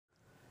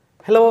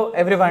Hello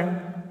everyone,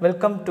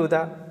 welcome to the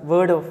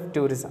Word of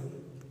Tourism.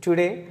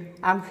 Today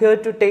I am here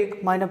to take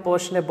minor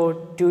portion about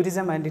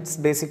tourism and its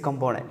basic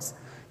components.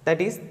 That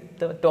is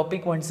the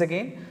topic once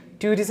again,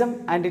 tourism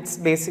and its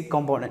basic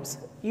components.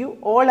 You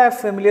all are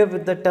familiar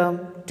with the term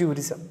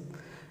tourism.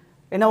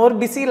 In our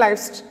busy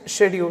life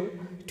schedule,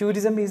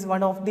 tourism is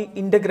one of the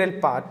integral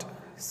part.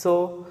 So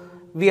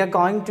we are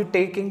going to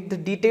taking the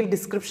detailed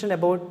description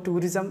about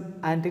tourism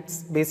and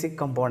its basic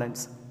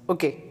components.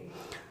 Okay.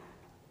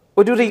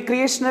 ഒരു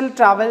recreational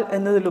travel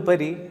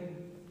എന്നതിലുപരി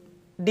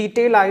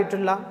detail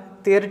ആയിട്ടുള്ള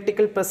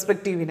theoretical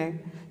പെർസ്പെക്റ്റീവിനെ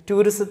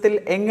ടൂറിസത്തിൽ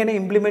എങ്ങനെ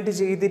implement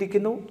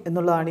ചെയ്തിരിക്കുന്നു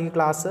എന്നുള്ളതാണ് ഈ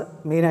class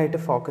മെയിനായിട്ട്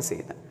focus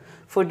ചെയ്യുന്നത്.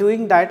 Four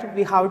doing that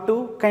we have to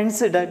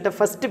consider the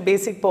first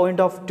basic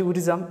point of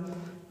tourism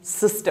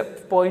system.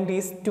 Point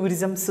is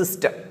tourism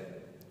system.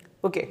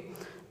 Okay,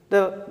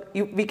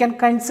 we can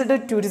consider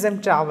tourism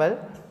travel.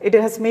 It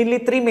has mainly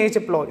three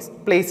major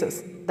places,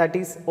 that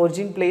is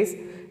origin place,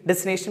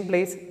 destination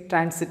place,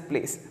 transit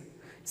place.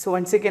 So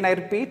once again I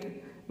repeat,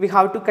 we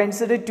have to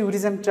consider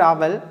tourism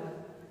travel.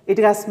 It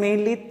has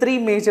mainly three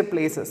major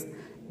places,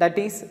 that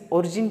is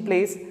origin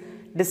place,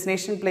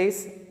 destination place,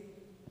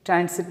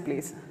 transit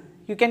place.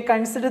 You can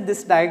consider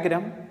this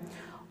diagram.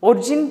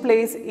 Origin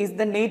place is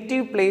the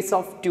native place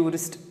of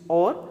tourist,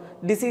 or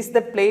this is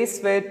the place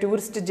where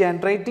tourist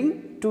generating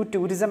to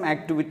tourism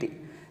activity.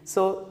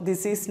 So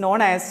this is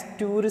known as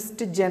tourist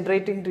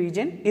generating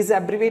region, is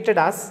abbreviated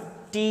as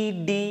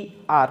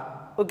TDR.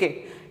 Okay.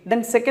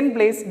 Then second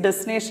place,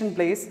 destination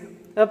place,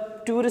 a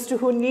tourist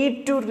who need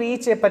to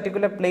reach a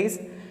particular place,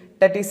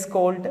 that is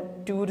called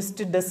tourist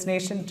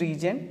destination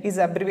region, is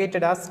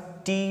abbreviated as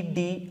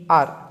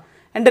TDR.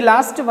 And the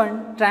last one,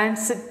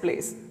 transit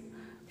place,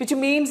 which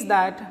means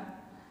that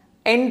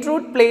en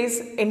route place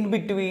in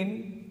between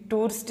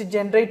tourist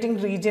generating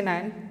region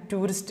and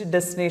tourist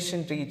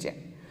destination region,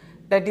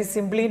 that is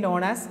simply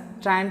known as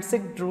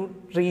transit route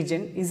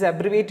region, is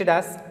abbreviated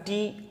as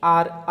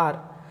TRR.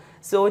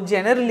 So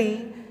generally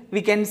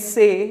we can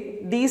say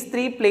these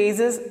three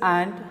places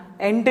and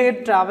entire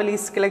travel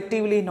is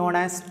collectively known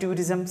as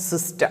tourism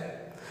system.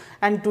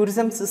 And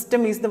tourism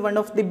system is the one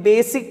of the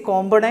basic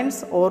components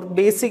or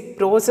basic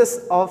process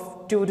of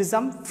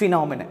tourism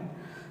phenomenon.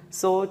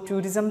 So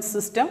tourism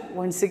system,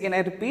 once again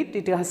I repeat,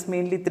 it has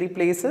mainly three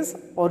places.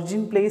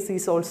 Origin place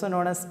is also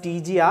known as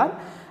TGR,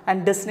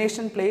 and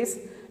destination place,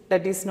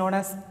 that is known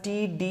as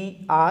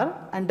TDR,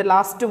 and the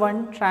last one,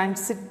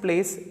 transit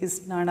place, is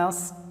known as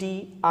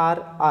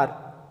TRR.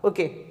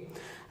 Okay.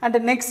 And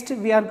next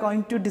we are going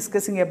to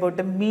discussing about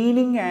the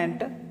meaning and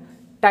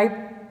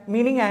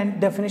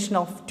definition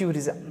of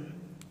tourism.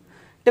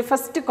 The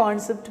first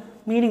concept,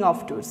 meaning of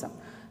tourism.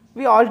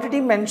 We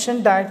already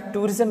mentioned that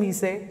tourism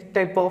is a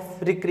type of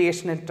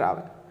recreational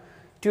travel.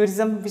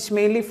 Tourism which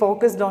mainly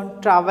focused on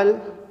travel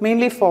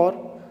mainly for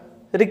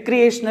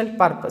recreational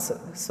purposes.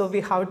 So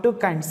we have to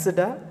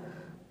consider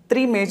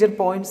three major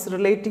points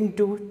relating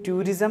to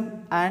tourism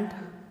and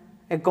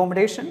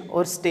accommodation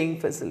or staying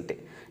facility.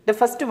 The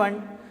first one,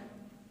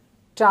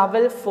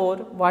 travel for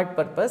what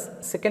purpose?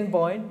 Second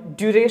point,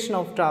 duration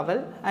of travel,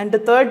 and the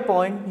third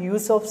point,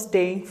 use of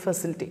staying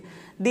facility.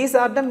 These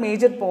are the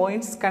major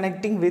points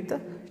connecting with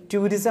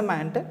tourism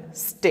and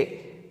stay,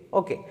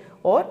 okay,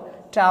 or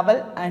travel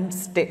and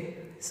stay.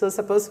 So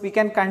suppose we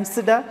can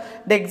consider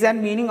the exact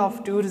meaning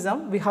of tourism,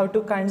 we have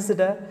to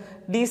consider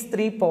these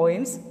 3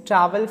 points: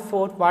 travel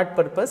for what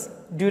purpose,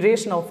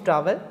 duration of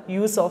travel,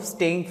 use of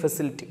staying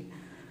facility.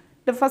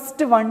 The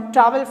first one,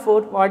 travel for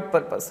what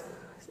purpose?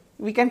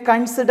 We can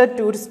consider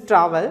tourist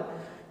travel,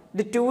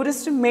 the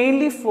tourist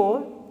mainly for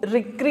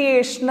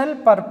recreational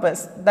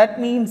purpose. That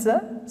means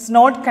it's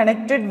not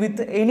connected with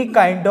any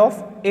kind of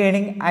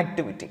earning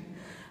activity.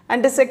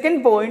 And the second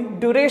point,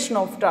 duration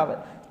of travel.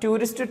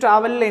 Tourist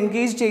travel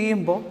engage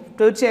ചെയ്യുമ്പോൾ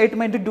തീർച്ചയായിട്ടും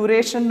അതിൻ്റെ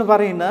duration എന്ന്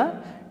പറയുന്നത്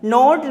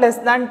not less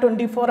than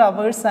 24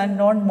 hours and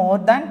not more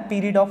than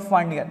period of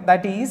 1 year.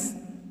 That is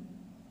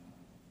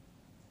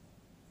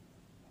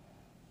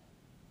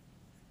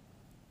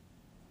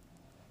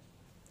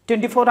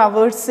 24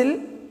 hours-ൽ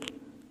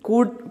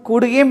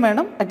കൂടുകയും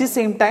വേണം, at the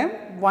same time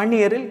 1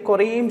 year-ൽ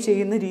കുറയുകയും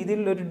ചെയ്യുന്ന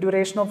രീതിയിലുള്ളൊരു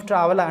ഡ്യൂറേഷൻ ഓഫ്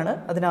ട്രാവലാണ്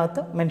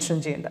അതിനകത്ത് മെൻഷൻ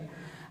ചെയ്യേണ്ടത്.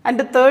 And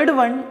the third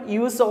one,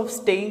 use of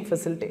staying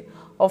facility.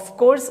 Of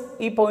course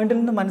ഈ പോയിന്റിൽ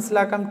നിന്ന്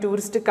മനസ്സിലാക്കാം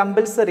tourist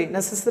compulsory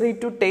necessary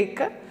to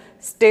take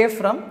stay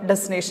from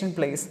destination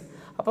place.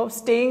 അപ്പോൾ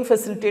സ്റ്റേയിങ്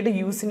ഫെസിലിറ്റിയുടെ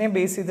യൂസിനെ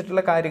ബേസ്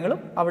ചെയ്തിട്ടുള്ള കാര്യങ്ങളും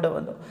അവിടെ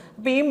വന്നു.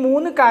 അപ്പോൾ ഈ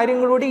 3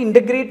 കാര്യങ്ങളൂടെ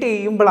ഇൻ്റഗ്രേറ്റ്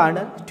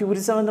ചെയ്യുമ്പോഴാണ്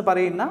ടൂറിസം എന്ന്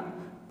പറയുന്ന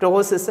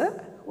പ്രോസസ്സ്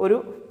ഒരു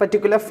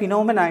പർട്ടിക്കുലർ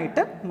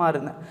ഫിനോമിനായിട്ട്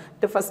മാറുന്നത്.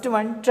 The first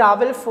one,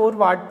 travel four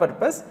what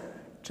purpose?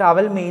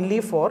 Travel mainly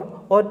four,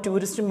 or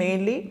tourist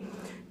mainly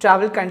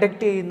travel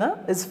conduct ചെയ്യുന്ന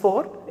ഇസ് ഫോർ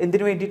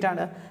എന്തിനു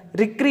വേണ്ടിയിട്ടാണ്?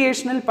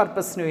 റിക്രിയേഷണൽ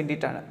പർപ്പസിന്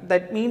വേണ്ടിയിട്ടാണ്.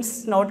 That means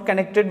not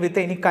connected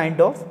with any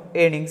kind of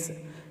earnings.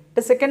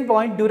 The second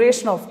point,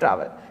 duration of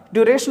travel.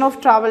 Duration of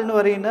travel എന്ന്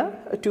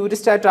പറയുന്നത്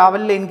tourist ആ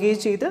ട്രാവലിൽ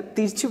engage ചെയ്ത്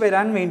തിരിച്ചു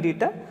വരാൻ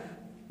വേണ്ടിയിട്ട്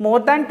more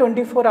than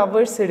 24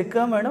 hours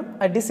എടുക്കുകയും വേണം,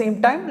 at the same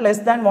time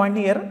less than 1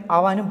 year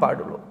ആവാനും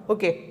പാടുള്ളൂ.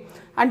 Okay.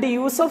 And the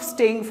use of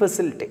staying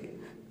facility.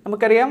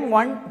 നമുക്കറിയാം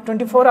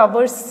 24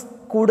 hours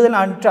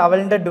കൂടുതലാണ്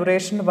ട്രാവലിൻ്റെ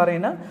ഡ്യൂറേഷൻ എന്ന്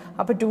പറയുന്നത്.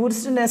 അപ്പോൾ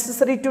tourist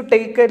necessary to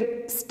take A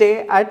stay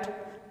at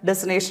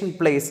destination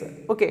place.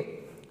 Okay,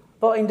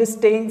 അപ്പോൾ ഇതിൻ്റെ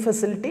staying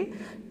facility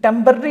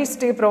temporary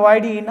stay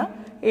provide ചെയ്യുന്ന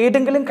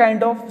ഏതെങ്കിലും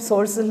കൈൻഡ് ഓഫ്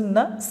സോഴ്സിൽ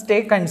നിന്ന് സ്റ്റേ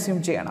കൺസ്യൂം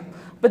ചെയ്യണം.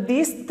 അപ്പോൾ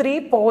these 3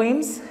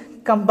 points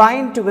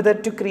combine together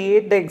to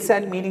create the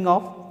exact meaning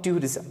of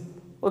tourism.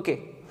 Okay,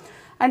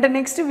 and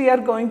next we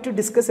are going to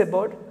discuss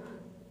about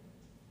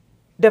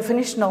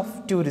definition of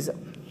tourism.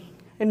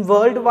 In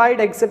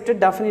worldwide accepted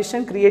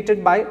definition created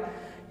by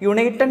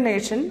United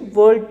Nations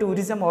World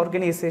Tourism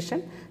Organization,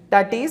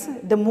 that is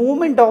the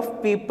movement of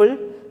people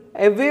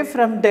away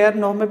from their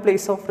normal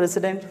place of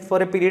residence for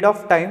a period of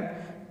time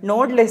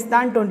not less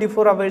than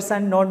 24 hours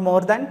and not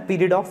more than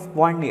period of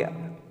 1 year.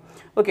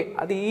 Okay,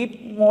 അത് ഈ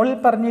മോളിൽ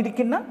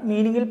പറഞ്ഞിരിക്കുന്ന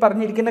മീനിങ്ങിൽ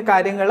പറഞ്ഞിരിക്കുന്ന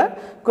കാര്യങ്ങൾ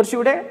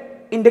കുറച്ചുകൂടെ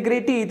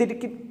integrate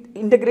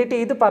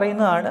ചെയ്ത്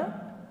പറയുന്നതാണ്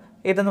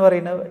ഏതെന്ന്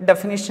പറയുന്നത്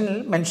ഡെഫിനേഷനിൽ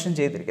മെൻഷൻ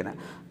ചെയ്തിരിക്കുന്നത്.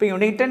 അപ്പോൾ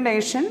United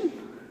nation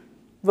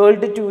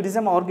world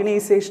tourism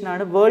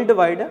ഓർഗനൈസേഷനാണ് world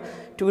wide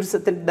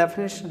ടൂറിസത്തിൻ്റെ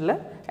ഡെഫിനേഷനിൽ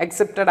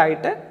accepted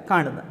ആയിട്ട്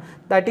കാണുന്നത്.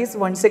 That is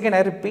once again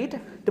I repeat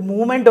the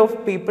movement of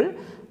people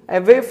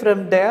away from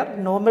their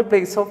normal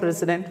place of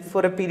residence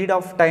for a period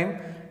of time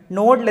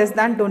not less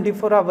than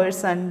 24 hours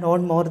and not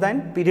more than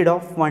period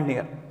of 1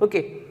 year.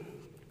 Okay,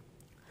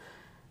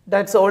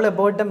 that's all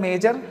about the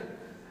major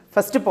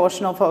first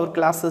portion of our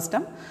class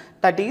system,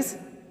 that is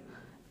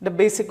the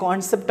basic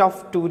concept of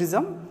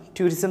tourism,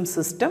 tourism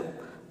system,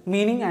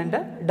 meaning and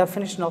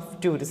definition of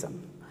tourism.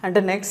 And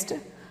the next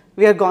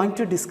we are going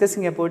to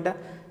discussing about the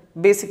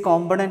basic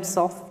components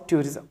of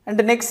tourism. And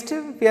the next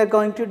we are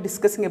going to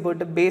discussing about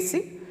the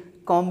basic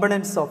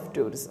components of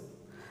tourism.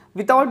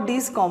 Without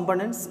these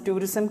components,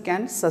 tourism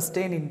can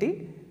sustain in the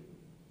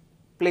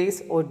place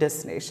or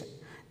destination.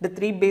 The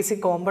 3 basic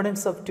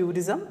components of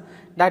tourism,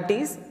 that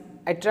is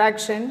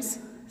attractions,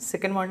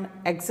 second one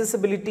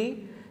accessibility,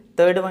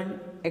 third one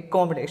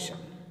accommodation.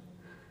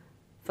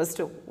 First,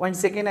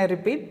 once again I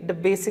repeat the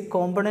basic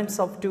components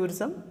of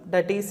tourism,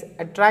 that is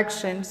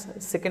attractions,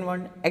 second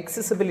one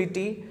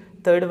accessibility,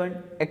 third one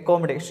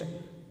accommodation.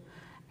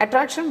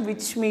 Attraction,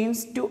 which means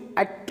to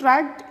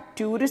attract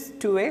tourists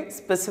to a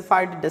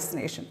specified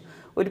destination.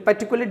 ഒരു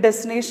particular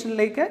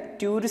ഡെസ്റ്റിനേഷനിലേക്ക്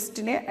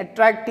ടൂറിസ്റ്റിനെ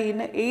attract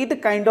ചെയ്യുന്ന ഏത്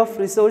kind of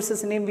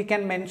റിസോഴ്സസിനെയും we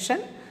can mention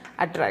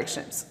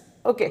attractions.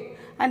 Okay,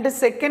 and the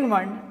second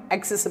one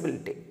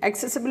accessibility.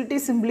 Accessibility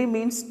simply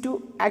means to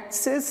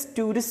access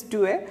tourists to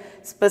a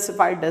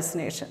specified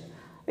destination.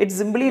 It's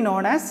simply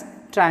known as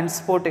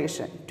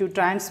transportation. To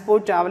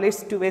transport travelers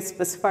to a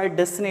specified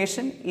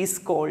destination is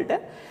called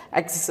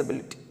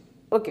accessibility.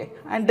 Okay,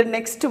 and the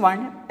next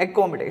one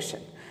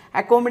accommodation.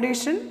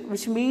 Accommodation,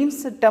 which means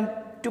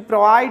to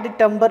provide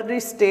temporary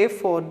stay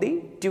for the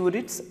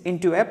tourists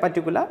into a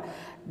particular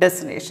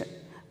destination.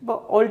 അപ്പോൾ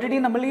already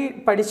നമ്മൾ ഈ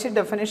പഠിച്ച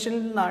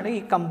ഡെഫിനേഷനിൽ നിന്നാണ് ഈ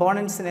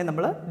കമ്പോണൻസിനെ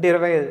നമ്മൾ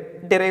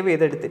derive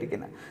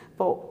ചെയ്തെടുത്തിരിക്കുന്നത്.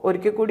 അപ്പോൾ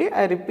ഒരിക്കൽ കൂടി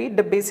I repeat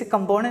the basic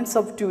components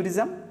of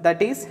tourism,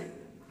 that is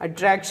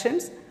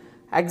attractions,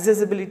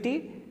 accessibility,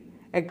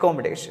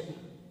 accommodation.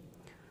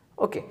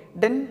 Okay,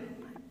 then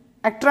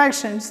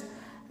attractions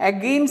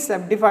again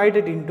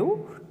subdivided into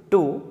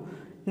 2: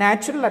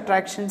 natural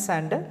attractions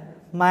and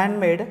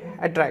man-made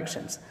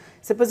attractions.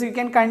 Suppose you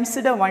can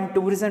consider one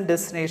tourism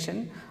destination.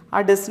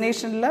 Our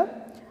destination la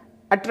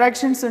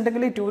attractions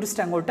undengile tourist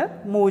angote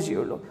move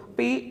cheyullu.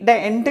 The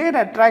entire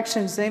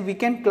attractions we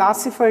can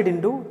classify it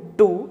into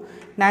 2: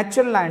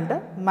 natural and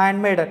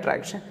man-made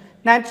attraction.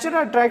 Natural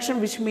attraction,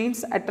 which means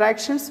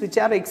attractions which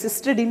are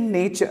existed in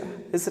nature.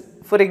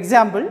 For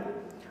example,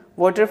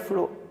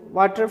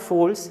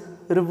 waterfalls,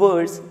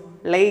 rivers,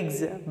 lakes,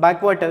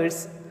 backwaters,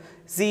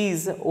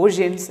 seas,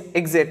 oceans,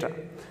 etc.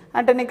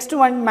 And the next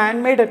one,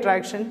 man-made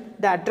attraction,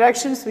 the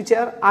attractions which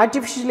are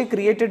artificially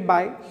created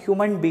by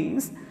human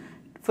beings.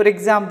 For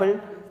example,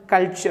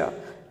 culture,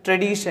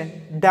 tradition,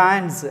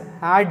 dance,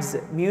 arts,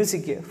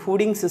 music,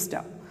 fooding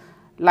system,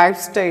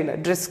 lifestyle,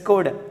 dress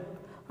code,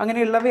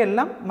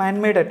 അങ്ങനെയുള്ളവയെല്ലാം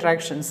man-made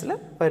attractionsൽ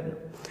വരുന്നു.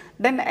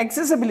 Then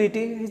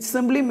accessibility, it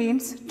simply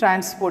means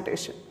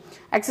transportation.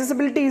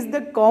 Accessibility is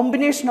the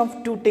combination of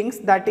 2 things,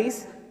 that is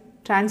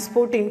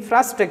transport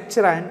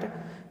infrastructure and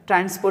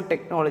transport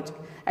technology.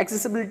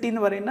 Accessibility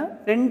എന്ന് പറയുന്ന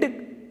 2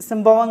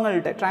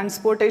 സംഭവങ്ങളുടെ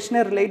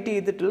ട്രാൻസ്പോർട്ടേഷനെ relate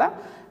ചെയ്തിട്ടുള്ള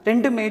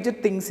 2 major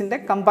തിങ്സിൻ്റെ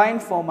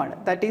combined ഫോമാണ്,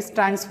 that is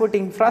transport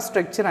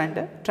infrastructure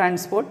and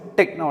transport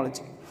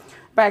technology.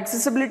 അപ്പോൾ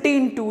accessibility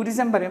in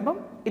tourism പറയുമ്പം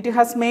it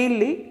has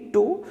mainly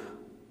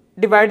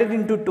divided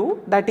into 2,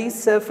 that is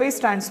surface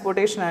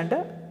transportation and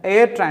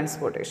air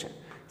transportation.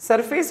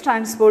 Surface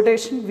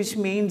transportation, which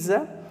means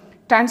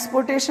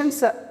transportation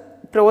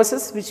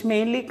process which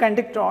mainly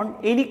conduct on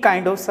any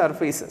kind of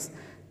surfaces,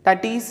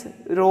 that is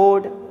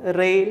road,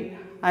 rail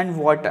and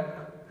water.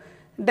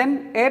 Then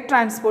air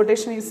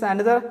transportation is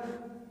another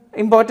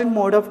important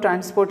mode of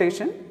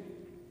transportation,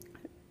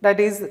 that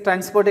is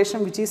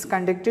transportation which is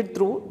conducted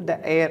through the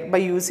air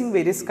by using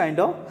various kind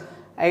of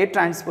air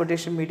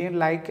transportation medium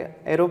like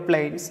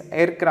aeroplanes,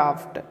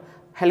 aircraft,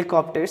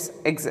 helicopters,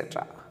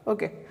 etc.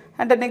 Okay,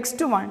 and the next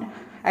one,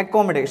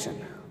 accommodation.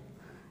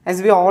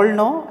 As we all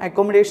know,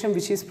 accommodation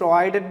which is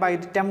provided by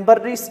the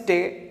temporary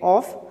stay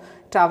of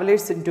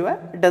travelers into a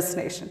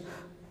destination.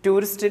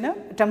 Tourist in a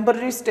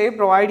temporary stay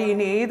provided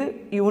in either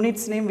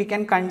unit's name we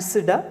can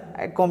consider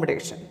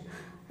accommodation.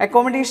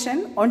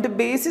 Accommodation on the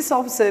basis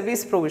of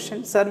service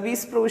provision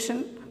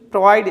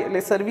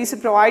provided, service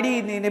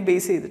provided in a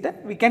basis,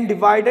 we can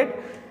divide it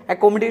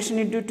accommodation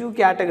into two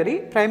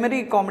categories,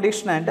 primary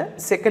accommodation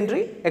and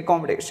secondary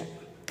accommodation.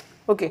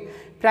 Okay,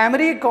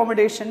 primary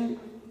accommodation,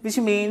 which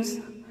means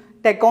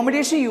the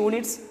accommodation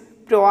units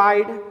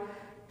provide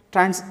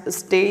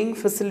staying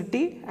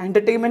facility,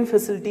 entertainment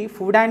facility,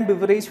 food and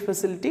beverage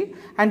facility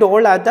and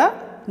all other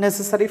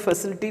necessary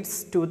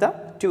facilities to the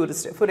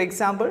tourist. For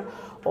example,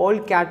 all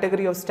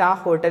category of star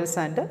hotels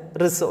and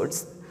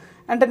resorts.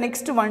 And the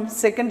next one,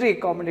 secondary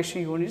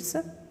accommodation units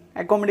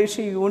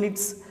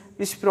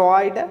which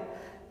provide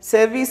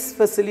service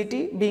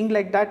facility being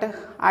like that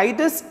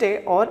either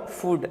stay or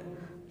food.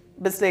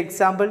 Best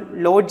example,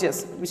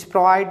 lodges which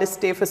provide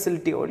stay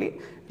facility only,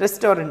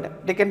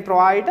 restaurant they can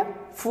provide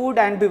food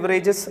and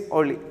beverages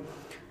only.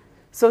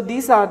 So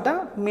these are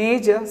the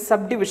major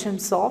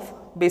subdivisions of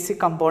basic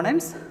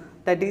components,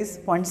 that is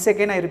once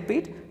again I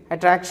repeat,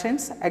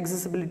 attractions,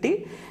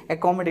 accessibility,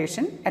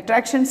 accommodation.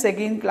 Attractions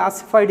again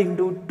classified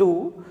into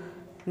two,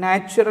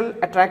 natural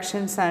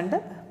attractions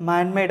and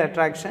man-made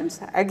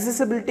attractions.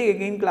 Accessibility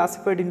again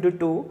classified into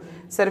two,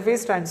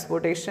 surface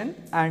transportation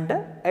and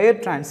air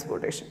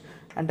transportation.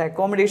 And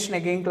accommodation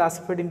again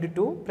classified into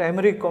two,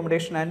 primary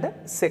accommodation and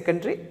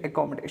secondary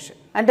accommodation.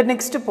 And the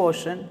next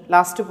portion,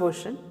 last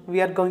portion, we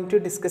are going to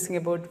discussing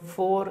about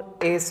 4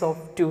 A's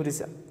of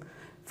tourism.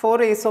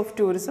 4 A's of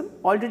tourism,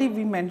 already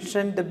we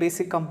mentioned the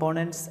basic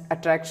components,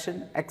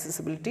 attraction,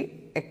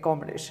 accessibility,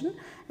 accommodation,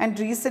 and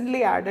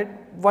recently added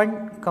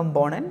one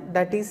component,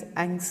 that is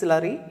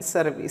ancillary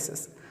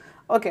services.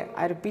 Okay,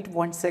 I repeat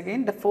once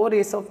again, the 4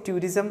 A's of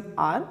tourism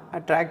are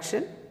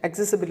attraction,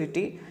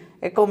 accessibility,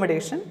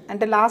 accommodation, and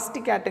the last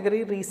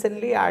category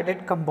recently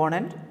added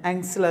component,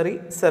 ancillary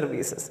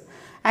services.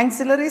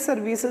 Ancillary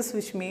services,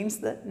 which means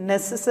the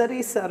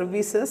necessary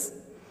services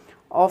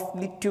of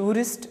the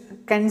tourist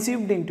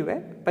consumed into a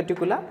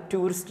particular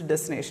tourist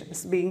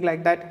destinations, being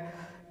like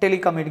that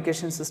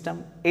telecommunication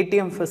system,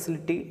 ATM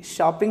facility,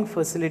 shopping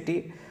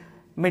facility,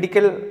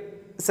 medical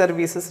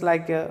services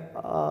like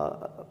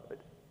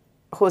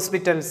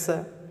hospitals,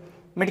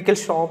 medical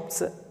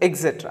shops,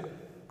 etc.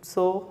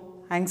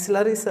 So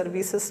ancillary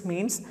services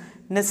means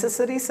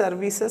necessary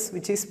services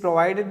which is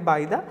provided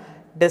by the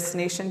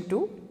destination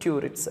to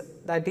tourists,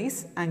 that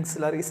is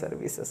ancillary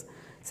services.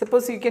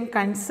 Suppose you can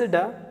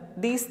consider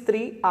these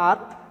three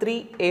are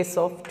 3 A's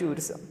of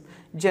tourism.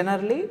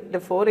 Generally the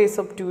 4 A's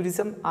of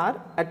tourism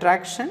are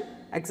attraction,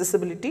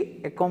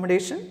 accessibility,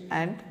 accommodation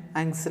and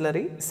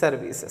ancillary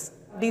services.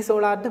 These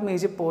all are the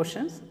major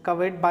portions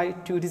covered by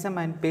tourism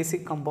and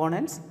basic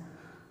components.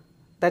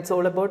 That's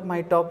all about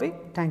my topic.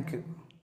 Thank you.